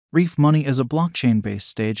Reef Money is a blockchain-based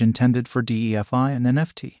stage intended for DeFi and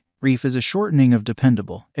NFT. Reef is a shortening of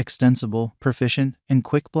dependable, extensible, proficient, and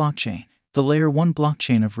quick blockchain. The Layer 1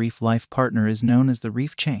 blockchain of Reef Life Partner is known as the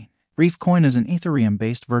Reef chain. Reef Coin is an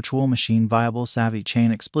Ethereum-based virtual machine viable savvy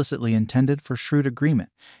chain explicitly intended for shrewd agreement.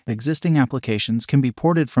 Existing applications can be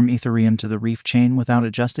ported from Ethereum to the Reef chain without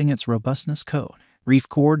adjusting its robustness code. Reef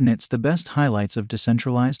coordinates the best highlights of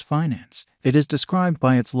decentralized finance. It is described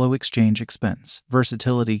by its low exchange expense,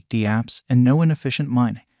 versatility, dApps, and no inefficient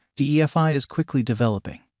mining. DeFi is quickly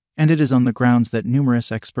developing, and it is on the grounds that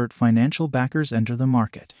numerous expert financial backers enter the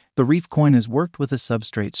market. The Reef coin has worked with a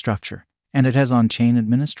substrate structure, and it has on-chain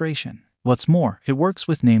administration. What's more, it works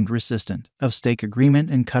with named resistant, of-stake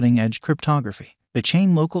agreement and cutting-edge cryptography. The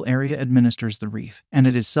chain local area administers the Reef, and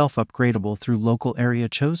it is self-upgradable through local area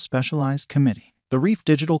chose specialized committee. The Reef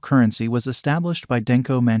digital currency was established by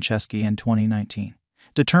Denko Manchesky in 2019,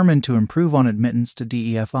 determined to improve on admittance to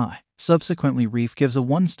DeFi. Subsequently, Reef gives a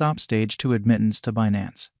one-stop stage to admittance to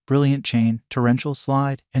Binance, Brilliant Chain, Torrential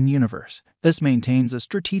Slide, and Universe. This maintains a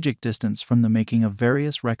strategic distance from the making of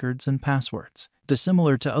various records and passwords.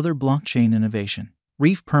 Dissimilar to other blockchain innovation,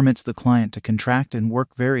 Reef permits the client to contract and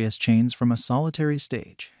work various chains from a solitary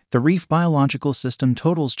stage. The Reef biological system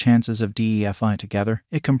totals chances of DeFi together.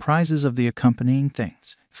 It comprises of the accompanying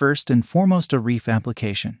things. First and foremost, a Reef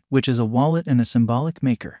application, which is a wallet and a symbolic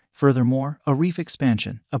maker. Furthermore, a Reef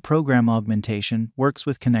expansion, a program augmentation, works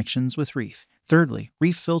with connections with Reef. Thirdly,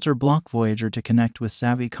 Reef filter block Voyager to connect with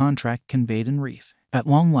savvy contract conveyed in Reef. At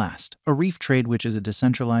long last, a Reef trade, which is a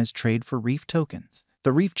decentralized trade for Reef tokens.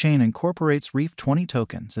 The Reef chain incorporates Reef 20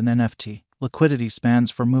 tokens and NFT. Liquidity spans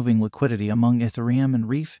for moving liquidity among Ethereum and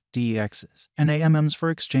Reef, DEXs, and AMMs for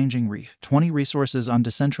exchanging Reef 20 resources on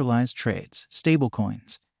decentralized trades,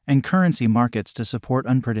 stablecoins, and currency markets to support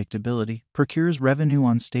unpredictability, procures revenue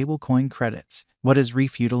on stablecoin credits. What is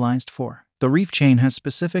Reef utilized for? The Reef chain has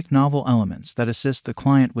specific novel elements that assist the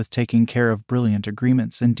client with taking care of brilliant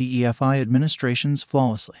agreements and DeFi administrations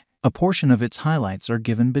flawlessly. A portion of its highlights are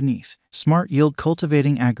given beneath. Smart Yield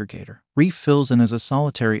Cultivating Aggregator. Reef fills in as a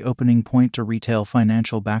solitary opening point to retail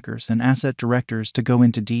financial backers and asset directors to go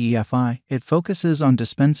into DeFi. It focuses on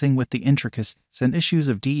dispensing with the intricacies and issues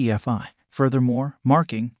of DeFi. Furthermore,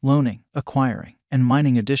 marking, loaning, acquiring, and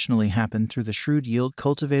mining additionally happen through the Shrewd Yield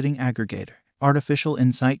Cultivating Aggregator. Artificial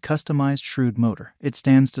Insight Customized Shrewd Motor. It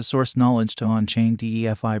stands to source knowledge to on-chain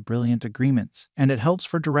DeFi brilliant agreements, and it helps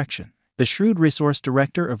for direction. The Shrewd Resource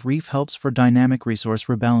Director of Reef helps for dynamic resource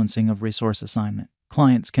rebalancing of resource assignment.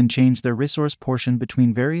 Clients can change their resource portion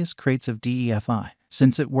between various crates of DeFi.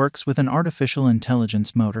 Since it works with an artificial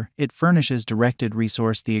intelligence motor, it furnishes directed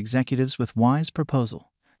resource the executives with wise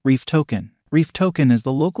proposal. Reef Token. Reef Token is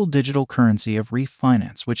the local digital currency of Reef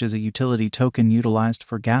Finance, which is a utility token utilized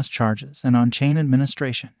for gas charges and on-chain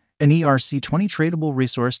administration. An ERC20 tradable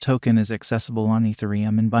resource token is accessible on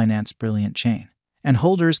Ethereum and Binance Brilliant Chain, and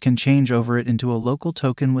holders can change over it into a local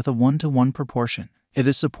token with a 1-to-1 proportion. It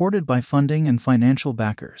is supported by funding and financial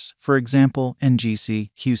backers, for example, NGC,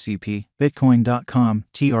 QCP, Bitcoin.com,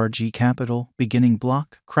 TRG Capital, Beginning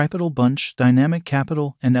Block, Crypto Bunch, Dynamic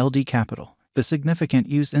Capital, and LD Capital. The significant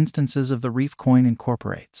use instances of the Reef coin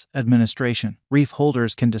incorporates administration. Reef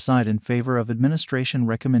holders can decide in favor of administration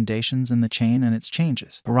recommendations in the chain and its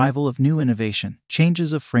changes, arrival of new innovation,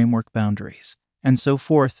 changes of framework boundaries, and so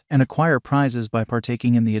forth, and acquire prizes by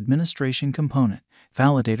partaking in the administration component.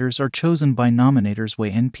 Validators are chosen by nominators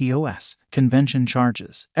way NPOS. Convention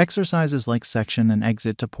charges. Exercises like section and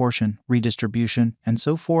exit to portion, redistribution, and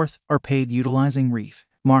so forth are paid utilizing Reef.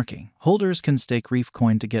 Marking. Holders can stake Reef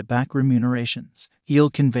coin to get back remunerations.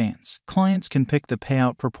 Yield conveyance. Clients can pick the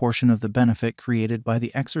payout proportion of the benefit created by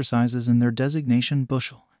the exercises in their designation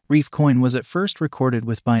bushel. Reef coin was at first recorded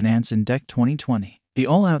with Binance in DEC 2020. The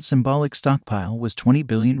all-out symbolic stockpile was 20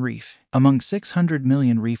 billion Reef. Among 600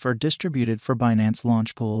 million Reef are distributed for Binance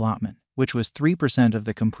launch pool allotment, which was 3% of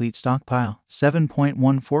the complete stockpile.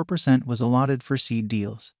 7.14% was allotted for seed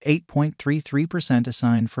deals, 8.33%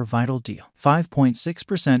 assigned for vital deal,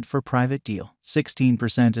 5.6% for private deal,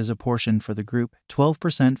 16% is apportioned for the group,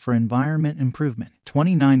 12% for environment improvement,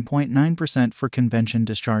 29.9% for convention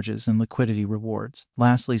discharges and liquidity rewards,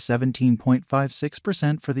 lastly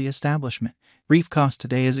 17.56% for the establishment. Reef cost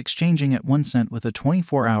today is exchanging at 1 cent with a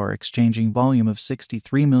 24-hour exchanging volume of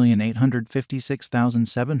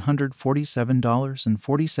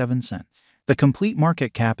 $63,856,747.47. The complete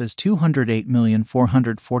market cap is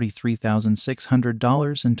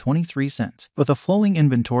 $208,443,600.23, with a flowing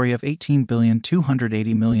inventory of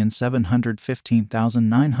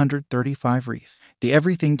 18,280,715,935 Reef. The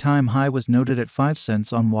everything time high was noted at 5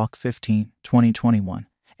 cents on WAC 15, 2021.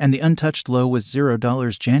 and the untouched low was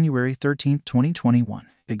 $0 January 13, 2021.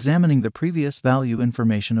 Examining the previous value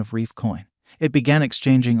information of Reef coin, it began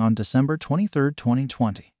exchanging on December 23,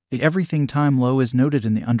 2020. The everything time low is noted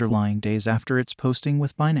in the underlying days after its posting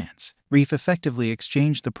with Binance. Reef effectively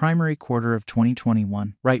exchanged the primary quarter of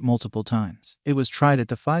 2021 right multiple times. It was tried at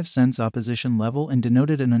the 5 cents opposition level and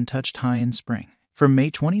denoted an untouched high in spring. From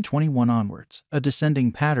May 2021 onwards, a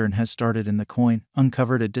descending pattern has started in the coin,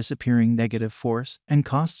 uncovered a disappearing negative force, and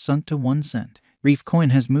cost sunk to 1 cent. Reef coin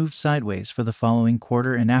has moved sideways for the following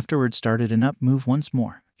quarter and afterward started an up move once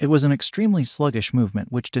more. It was an extremely sluggish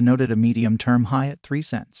movement which denoted a medium-term high at 3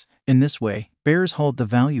 cents. In this way, bears hold the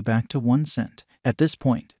value back to 1 cent. At this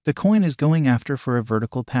point, the coin is going after for a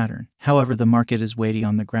vertical pattern. However, the market is weighty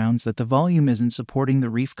on the grounds that the volume isn't supporting the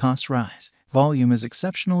Reef cost rise. Volume is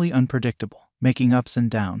exceptionally unpredictable, making ups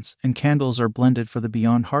and downs, and candles are blended for the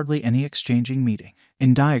beyond hardly any exchanging meeting.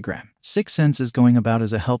 In diagram, 6 cents is going about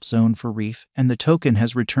as a help zone for Reef, and the token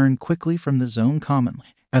has returned quickly from the zone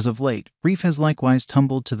commonly. As of late, Reef has likewise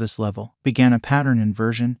tumbled to this level, began a pattern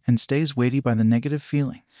inversion, and stays weighty by the negative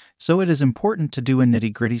feeling. So it is important to do a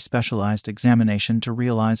nitty-gritty specialized examination to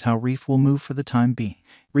realize how Reef will move for the time being.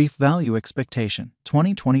 Reef value expectation,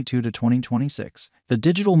 2022 to 2026. The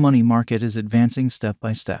digital money market is advancing step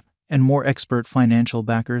by step, and more expert financial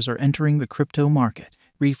backers are entering the crypto market.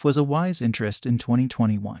 Reef was a wise interest in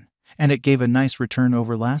 2021, and it gave a nice return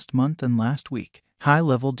over last month and last week.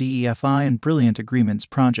 High-level DeFi and brilliant agreements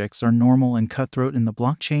projects are normal and cutthroat in the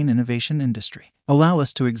blockchain innovation industry. Allow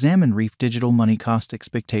us to examine Reef digital money cost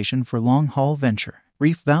expectation for long-haul venture.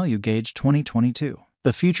 Reef value gauge 2022.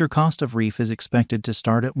 The future cost of Reef is expected to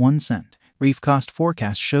start at 1 cent. Reef cost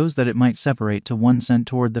forecast shows that it might separate to 1 cent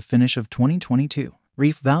toward the finish of 2022.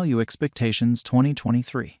 Reef value expectations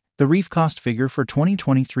 2023. The Reef cost figure for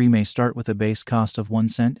 2023 may start with a base cost of 1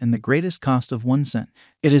 cent and the greatest cost of 1 cent.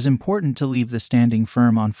 It is important to leave the standing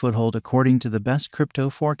firm on foothold according to the best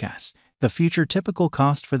crypto forecasts. The future typical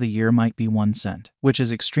cost for the year might be 1 cent, which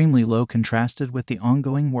is extremely low contrasted with the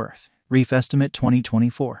ongoing worth. Reef estimate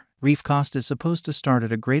 2024. Reef cost is supposed to start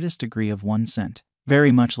at a greatest degree of 1 cent.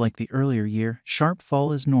 Very much like the earlier year, sharp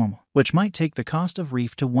fall is normal, which might take the cost of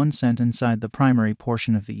Reef to 1 cent inside the primary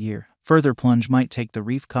portion of the year. Further plunge might take the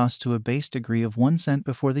Reef cost to a base degree of 1 cent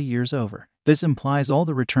before the year's over. This implies all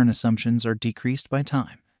the return assumptions are decreased by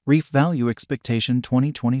time. Reef value expectation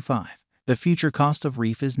 2025. The future cost of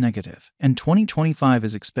Reef is negative, and 2025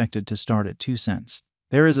 is expected to start at 2 cents.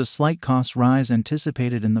 There is a slight cost rise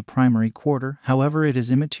anticipated in the primary quarter, however it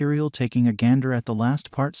is immaterial taking a gander at the last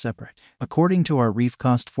part separate. According to our Reef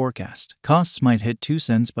cost forecast, costs might hit 2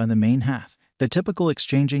 cents by the main half. The typical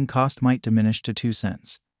exchanging cost might diminish to 2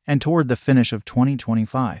 cents. And toward the finish of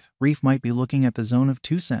 2025, Reef might be looking at the zone of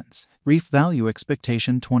 2 cents. Reef value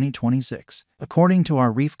expectation 2026. According to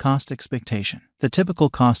our Reef cost expectation, the typical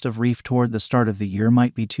cost of Reef toward the start of the year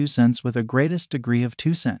might be 2 cents with a greatest degree of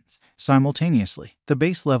 2 cents. Simultaneously, the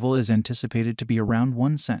base level is anticipated to be around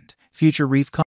 1 cent. Future Reef cost